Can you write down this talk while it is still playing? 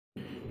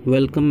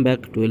Welcome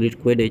back to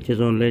Elite Quad HS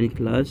online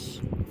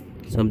class,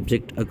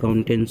 subject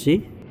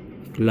Accountancy,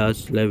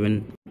 class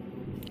 11.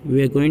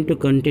 We are going to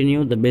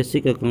continue the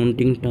basic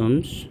accounting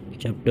terms,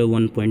 chapter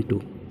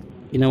 1.2.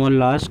 In our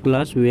last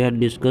class, we had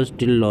discussed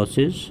till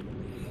losses.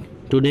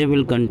 Today,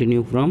 we'll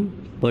continue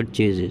from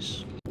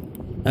purchases.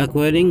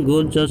 Acquiring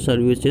goods or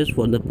services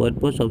for the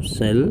purpose of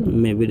sale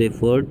may be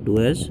referred to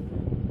as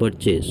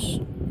purchase.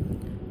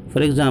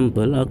 For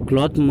example, a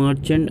cloth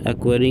merchant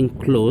acquiring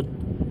cloth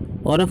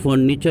or a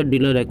furniture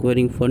dealer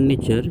acquiring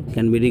furniture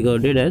can be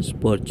regarded as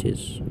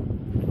purchase.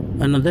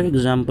 Another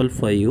example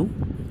for you: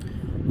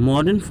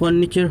 modern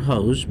furniture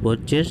house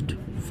purchased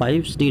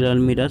 5 steel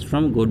almirahs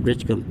from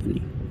Godrej company,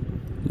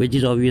 which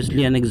is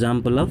obviously an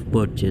example of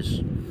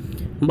purchase.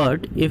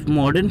 But if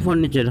modern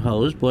furniture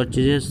house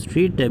purchases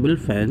 3 table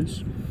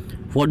fans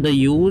for the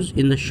use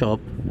in the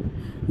shop,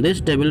 these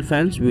table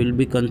fans will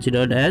be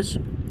considered as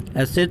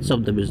assets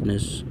of the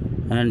business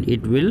and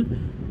it will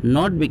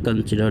not be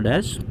considered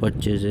as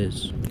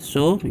purchases.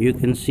 So you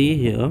can see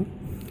here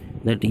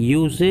that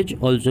usage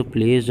also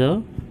plays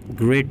a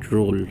great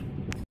role.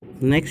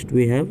 Next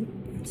we have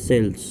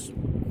sales.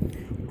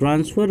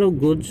 Transfer of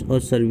goods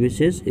or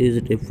services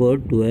is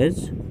referred to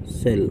as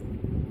sale.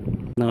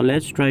 Now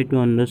let's try to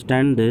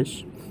understand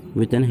this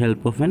with the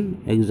help of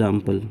an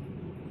example.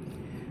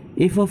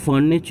 If a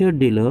furniture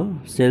dealer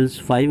sells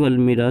 5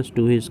 almirahs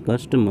to his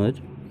customer,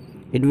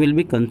 it will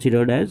be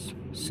considered as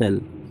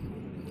sale.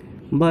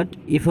 But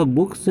if a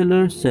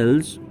bookseller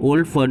sells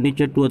old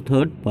furniture to a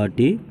third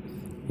party,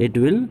 it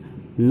will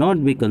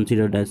not be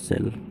considered as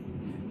sale.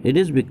 It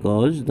is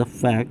because the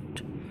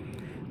fact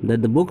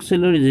that the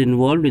bookseller is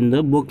involved in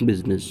the book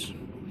business.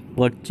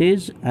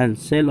 Purchase and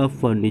sale of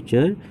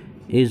furniture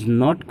is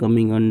not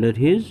coming under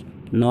his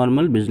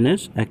normal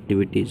business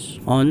activities.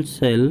 On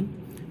sale,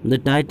 the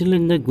title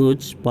in the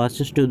goods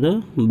passes to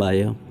the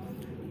buyer.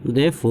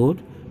 Therefore,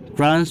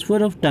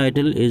 transfer of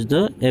title is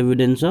the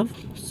evidence of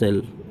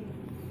sale.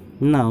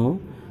 Now,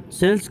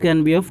 sales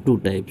can be of two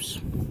types.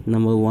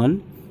 Number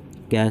 1,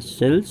 cash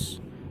sales,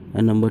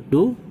 and number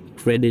 2,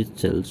 credit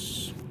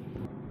sales.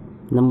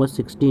 Number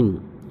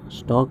 16,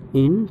 stock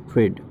in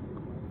trade.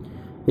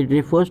 It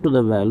refers to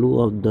the value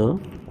of the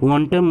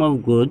quantum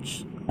of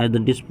goods at the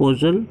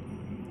disposal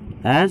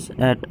as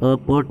at a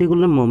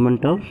particular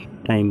moment of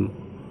time.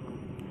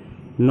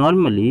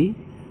 Normally,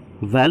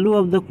 value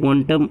of the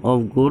quantum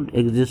of good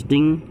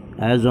existing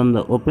as on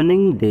the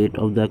opening date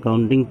of the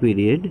accounting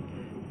period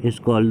is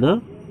called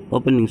the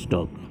opening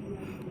stock,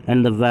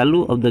 and the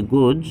value of the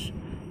goods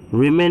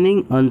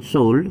remaining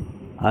unsold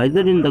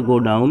either in the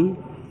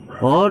godown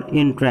or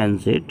in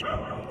transit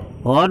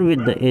or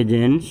with the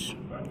agents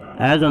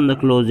as on the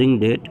closing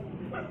date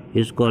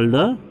is called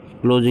the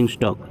closing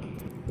stock.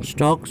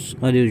 Stocks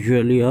are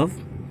usually of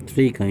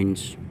 3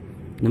 kinds.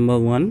 Number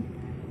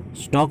 1,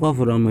 stock of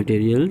raw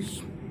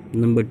materials.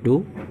 Number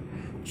 2,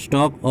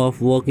 stock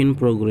of work in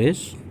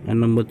progress.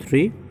 And number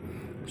 3,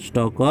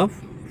 stock of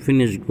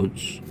finished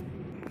goods.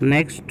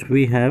 Next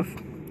we have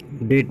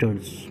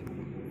debtors.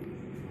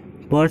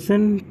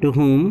 Person to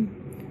whom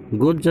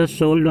goods are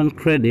sold on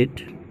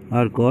credit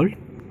are called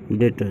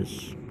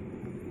debtors.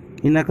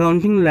 In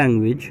accounting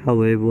language,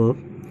 however,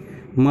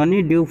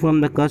 money due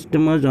from the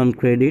customers on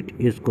credit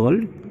is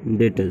called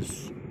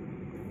debtors.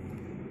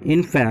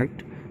 In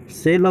fact,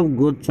 sale of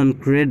goods on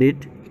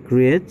credit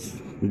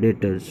creates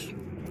debtors.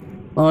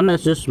 On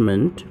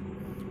assessment,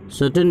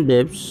 certain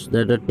debts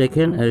that are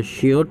taken as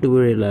sure to be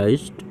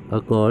realized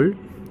are called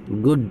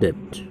good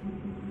debt.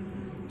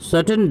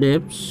 Certain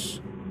debts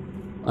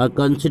are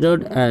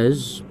considered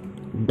as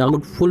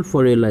doubtful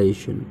for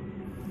realization.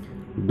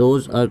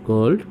 Those are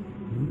called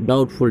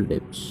doubtful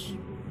debts.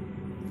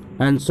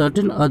 And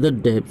certain other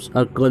debts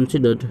are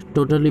considered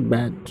totally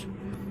bad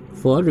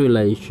for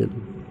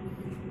realization.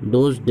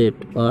 Those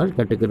debts are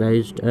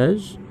categorized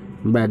as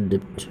bad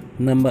debt.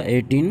 Number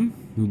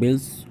 18,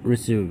 bills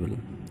receivable.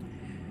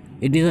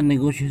 It is a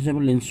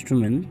negotiable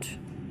instrument.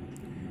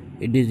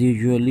 It is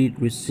usually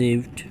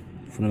received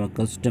from a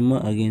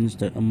customer against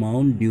the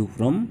amount due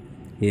from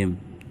him.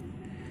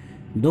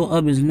 Though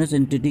a business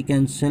entity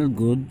can sell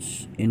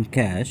goods in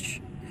cash,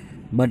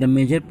 but a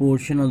major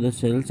portion of the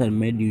sales are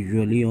made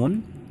usually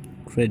on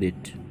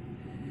credit.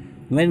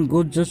 When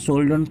goods are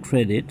sold on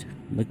credit,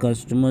 the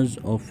customers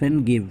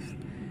often give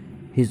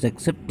his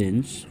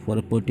acceptance for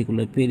a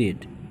particular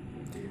period,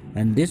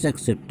 and this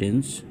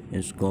acceptance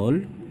is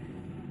called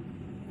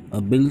a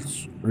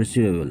bills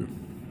receivable.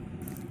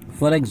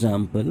 For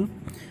example,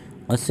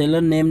 a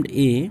seller named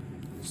A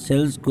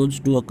sells goods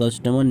to a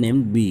customer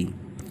named B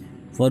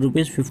for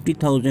rupees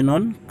 50,000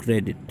 on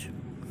credit.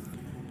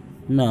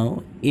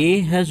 Now,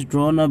 A has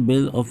drawn a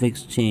bill of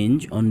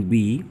exchange on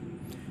B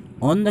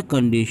on the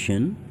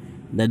condition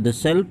that the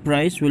sale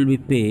price will be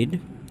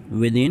paid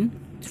within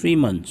 3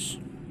 months.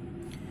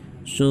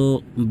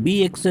 So,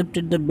 B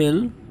accepted the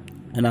bill,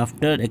 and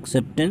after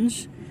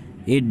acceptance,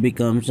 it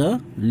becomes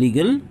a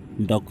legal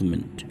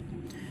document.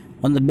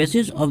 On the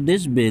basis of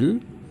this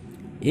bill,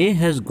 A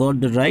has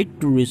got the right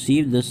to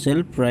receive the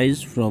sale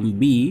price from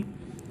B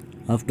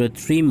after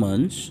 3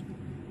 months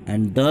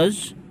and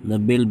thus the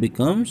bill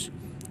becomes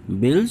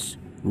bills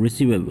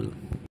receivable.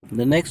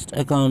 The next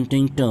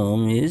accounting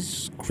term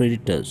is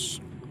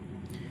creditors.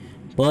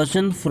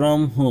 Person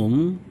from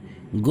whom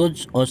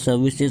goods or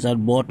services are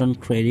bought on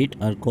credit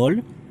are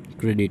called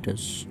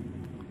creditors.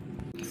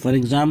 For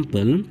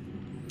example,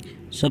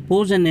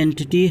 suppose an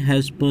entity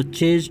has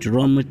purchased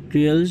raw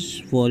materials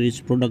for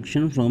its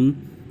production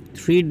from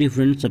 3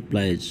 different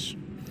suppliers.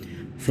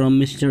 From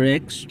Mr.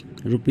 X,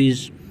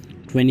 rupees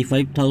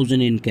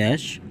 25,000 in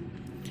cash.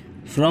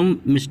 From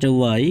Mr.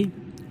 Y,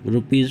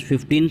 rupees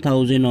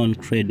 15,000 on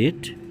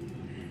credit,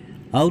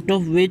 out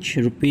of which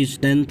rupees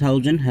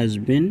 10,000 has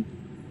been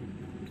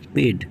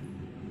paid.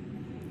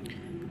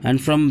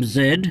 And from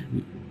Z,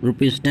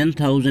 rupees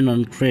 10,000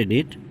 on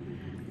credit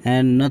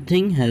and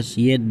nothing has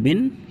yet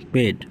been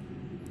paid.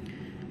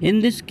 In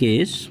this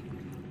case,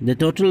 the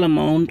total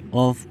amount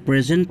of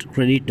present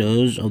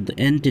creditors of the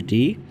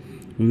entity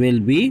will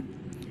be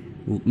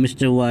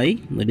Mr. Y,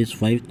 that is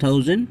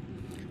 5,000,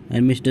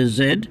 and Mr.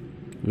 Z,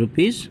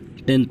 rupees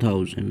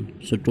 10,000.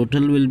 So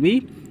total will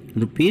be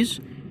rupees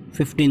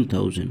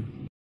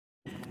 15,000.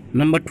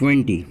 Number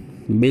 20.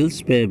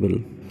 Bills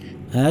payable.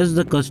 As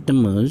the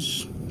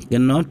customers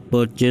cannot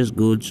purchase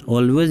goods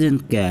always in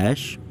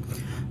cash,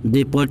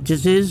 they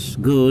purchases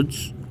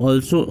goods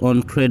also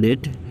on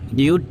credit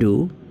due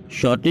to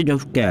shortage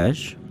of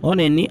cash or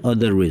any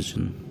other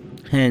reason.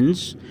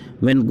 Hence,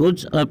 when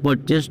goods are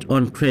purchased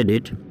on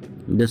credit,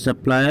 the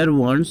supplier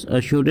wants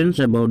assurance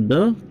about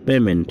the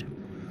payment.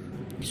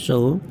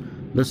 So,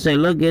 the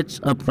seller gets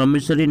a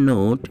promissory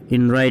note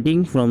in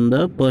writing from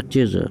the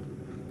purchaser,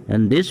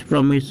 and this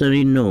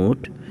promissory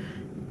note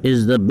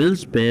is the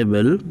bills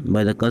payable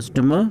by the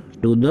customer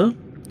to the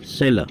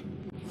seller.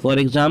 For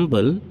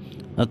example,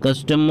 a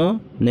customer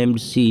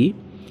named C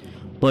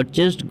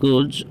purchased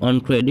goods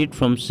on credit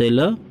from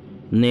seller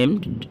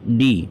named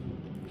D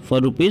for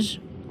rupees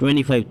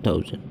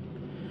 25,000.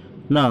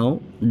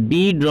 Now,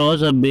 D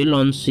draws a bill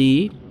on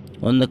C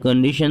on the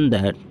condition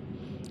that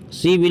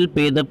C will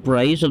pay the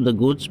price of the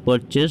goods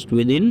purchased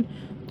within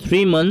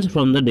 3 months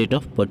from the date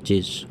of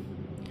purchase.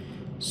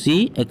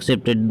 C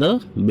accepted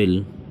the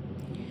bill.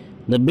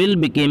 The bill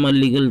became a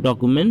legal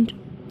document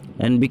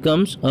and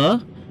becomes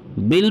a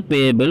bill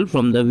payable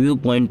from the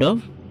viewpoint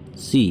of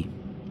C.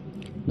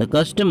 The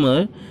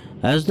customer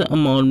has the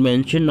amount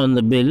mentioned on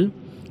the bill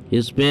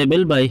is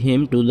payable by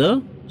him to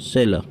the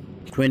seller.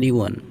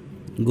 21.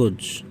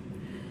 Goods.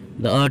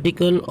 The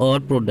article or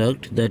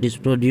product that is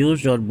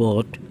produced or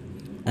bought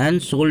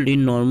and sold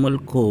in normal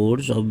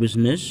course of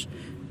business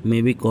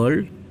may be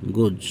called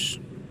goods.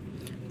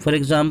 For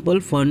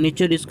example,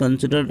 furniture is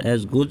considered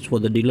as goods for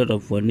the dealer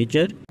of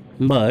furniture,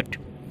 but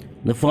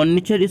the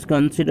furniture is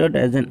considered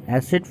as an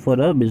asset for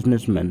a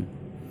businessman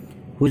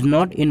who is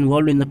not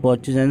involved in the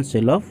purchase and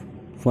sale of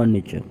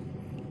furniture.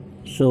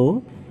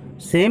 So,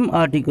 same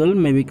article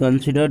may be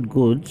considered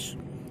goods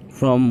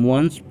from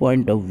one's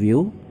point of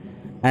view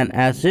and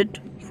asset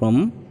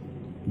from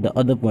the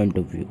other point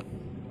of view.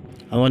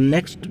 Our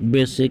next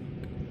basic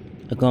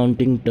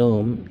accounting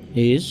term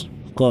is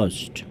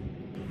cost.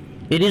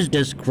 It is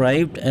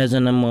described as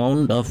an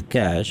amount of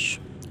cash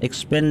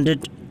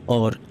expended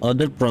or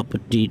other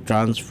property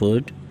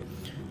transferred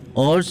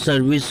or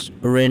service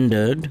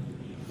rendered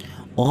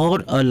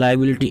or a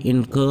liability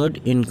incurred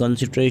in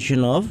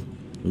consideration of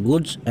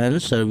goods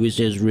and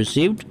services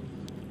received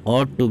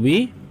or to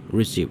be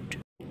received.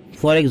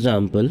 For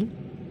example,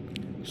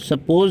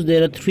 suppose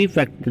there are 3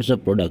 factors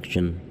of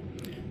production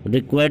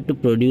required to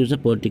produce a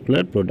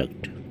particular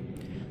product.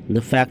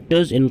 The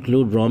factors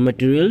include raw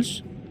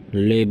materials,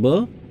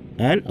 labor,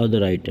 and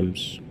other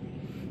items.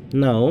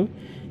 Now,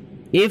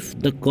 if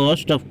the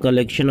cost of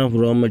collection of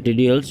raw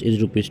materials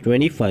is rupees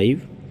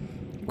 25,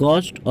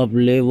 cost of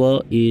labor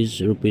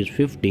is rupees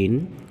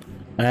 15,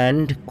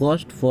 and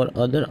cost for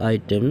other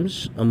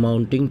items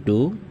amounting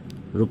to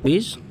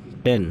rupees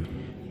 10,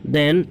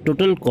 then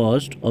total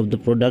cost of the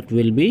product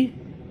will be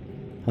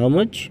how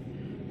much?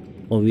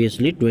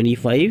 Obviously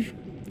 25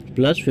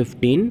 plus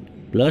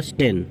 15 plus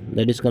 10,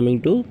 that is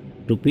coming to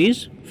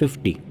rupees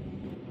 50.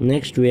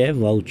 Next we have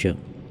voucher.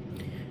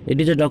 It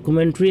is a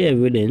documentary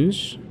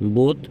evidence,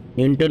 both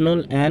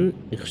internal and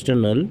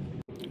external,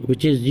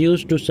 which is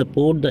used to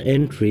support the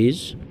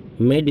entries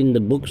made in the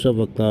books of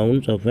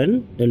accounts of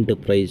an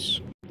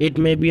enterprise. It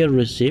may be a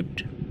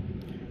receipt,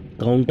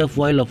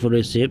 counterfoil of a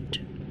receipt,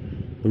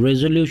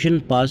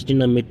 resolution passed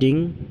in a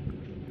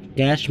meeting,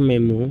 cash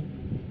memo,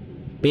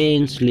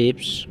 pay-in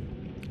slips,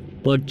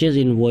 purchase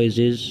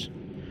invoices,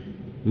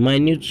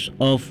 minutes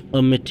of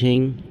a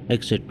meeting,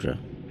 etc.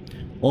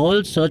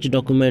 All such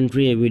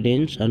documentary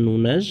evidence are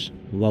known as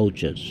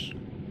vouchers.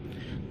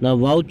 Now,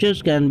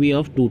 vouchers can be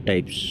of 2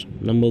 types.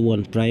 Number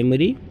 1,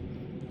 primary,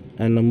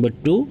 and number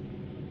 2,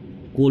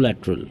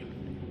 collateral.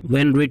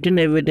 When written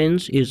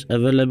evidence is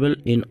available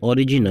in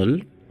original,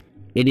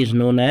 it is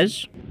known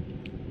as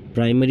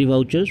primary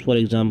vouchers, for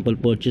example,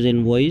 purchase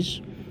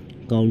invoice,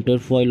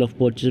 counterfoil of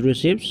purchase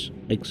receipts,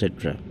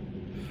 etc.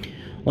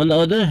 On the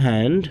other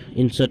hand,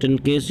 in certain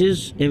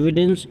cases,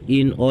 evidence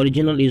in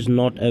original is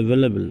not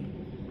available.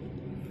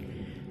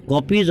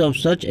 Copies of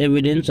such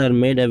evidence are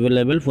made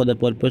available for the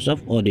purpose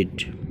of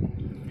audit.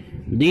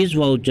 These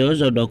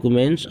vouchers or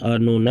documents are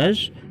known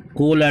as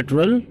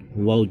collateral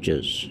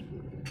vouchers.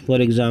 For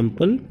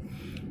example,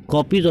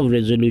 copies of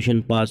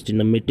resolution passed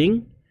in a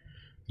meeting,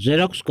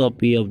 Xerox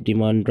copy of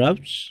demand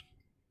drafts,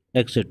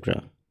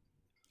 etc.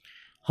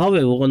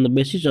 However, on the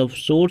basis of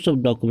source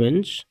of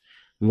documents,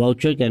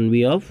 voucher can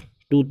be of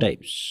two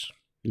types.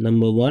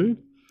 Number 1,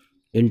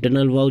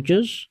 internal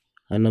vouchers,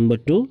 and number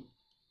 2,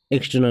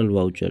 external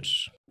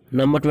vouchers.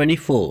 Number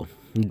 24,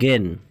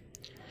 gain.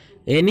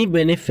 Any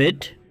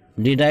benefit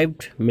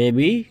derived may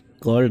be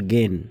called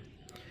gain.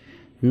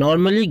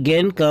 Normally,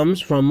 gain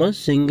comes from a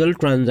single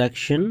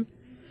transaction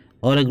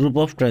or a group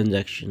of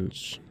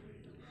transactions.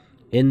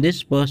 In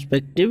this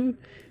perspective,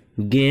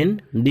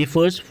 gain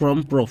differs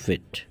from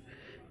profit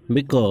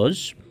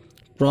because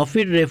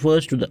profit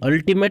refers to the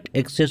ultimate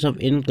excess of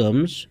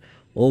incomes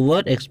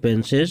over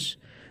expenses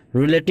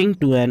relating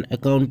to an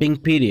accounting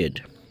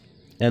period,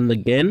 and the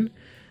gain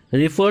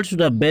refers to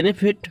the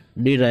benefit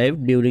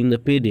derived during the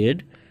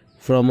period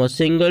from a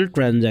single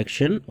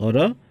transaction or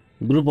a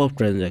group of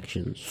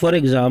transactions. For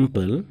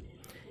example,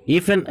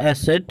 if an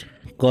asset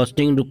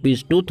costing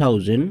rupees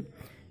 2000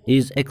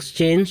 is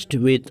exchanged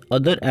with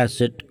other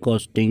asset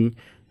costing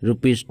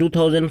rupees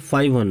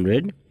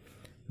 2500,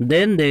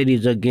 then there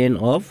is a gain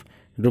of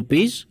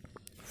rupees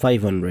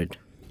 500.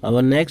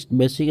 Our next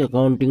basic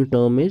accounting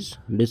term is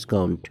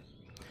discount.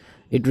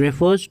 It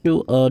refers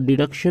to a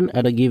deduction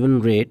at a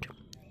given rate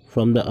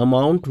from the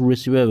amount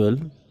receivable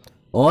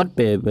or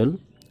payable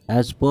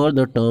as per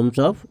the terms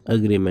of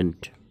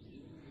agreement.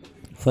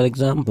 For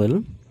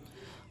example,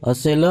 a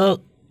seller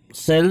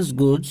sells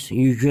goods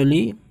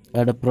usually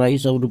at a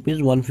price of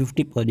rupees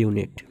 150 per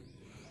unit.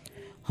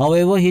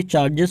 However, he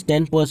charges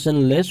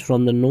 10% less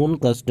from the known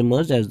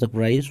customers as the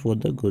price for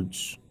the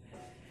goods.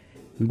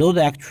 Though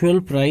the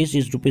actual price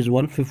is rupees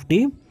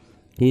 150,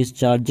 he is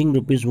charging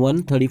rupees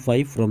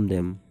 135 from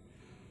them.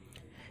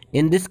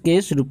 In this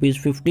case, rupees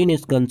 15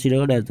 is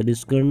considered as the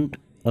discount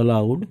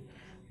allowed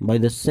by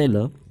the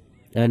seller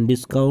and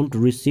discount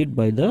received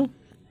by the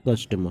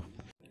customer.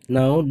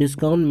 Now,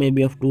 discount may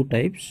be of two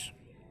types.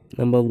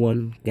 Number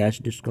 1, cash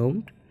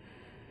discount,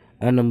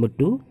 and number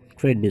 2,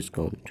 trade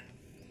discount.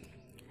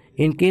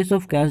 In case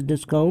of cash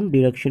discount,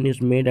 deduction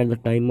is made at the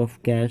time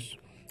of cash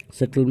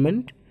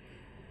settlement,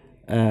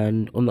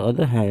 and on the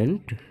other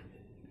hand,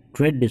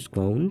 trade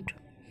discount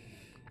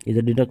is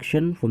a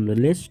deduction from the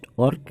list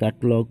or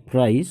catalog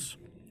price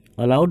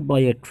allowed by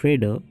a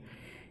trader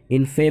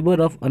in favor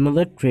of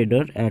another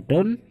trader at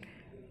an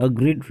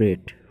agreed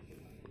rate.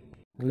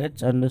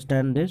 Let's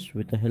understand this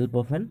with the help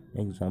of an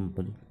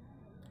example.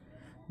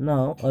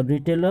 Now, a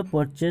retailer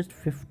purchased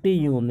 50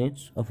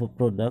 units of a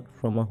product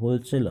from a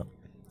wholesaler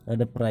at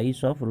a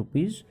price of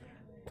rupees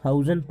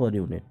 1000 per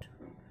unit,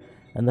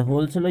 and the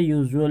wholesaler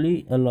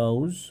usually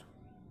allows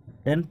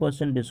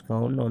 10%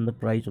 discount on the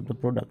price of the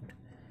product.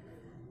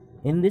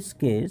 In this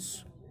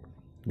case,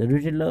 the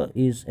retailer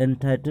is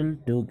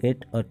entitled to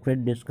get a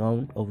trade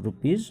discount of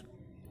rupees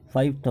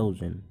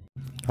 5000.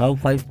 How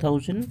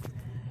 5000?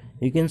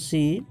 You can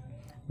see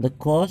the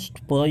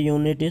cost per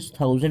unit is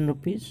 1000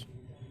 rupees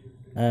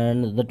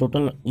and the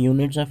total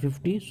units are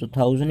 50. So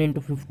 1000 into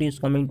 50 is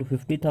coming to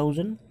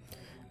 50,000,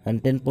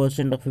 and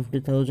 10% of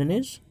 50,000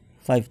 is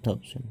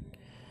 5000.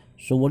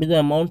 So what is the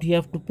amount you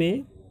have to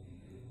pay?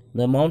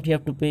 The amount you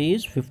have to pay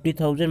is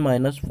 50,000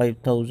 minus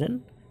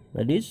 5,000,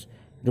 that is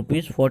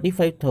rupees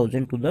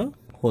 45,000 to the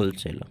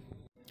wholesaler.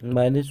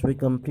 By this we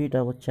complete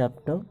our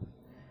chapter.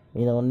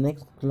 In our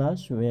next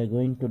class we are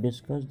going to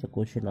discuss the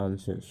question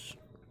answers.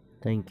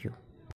 Thank you.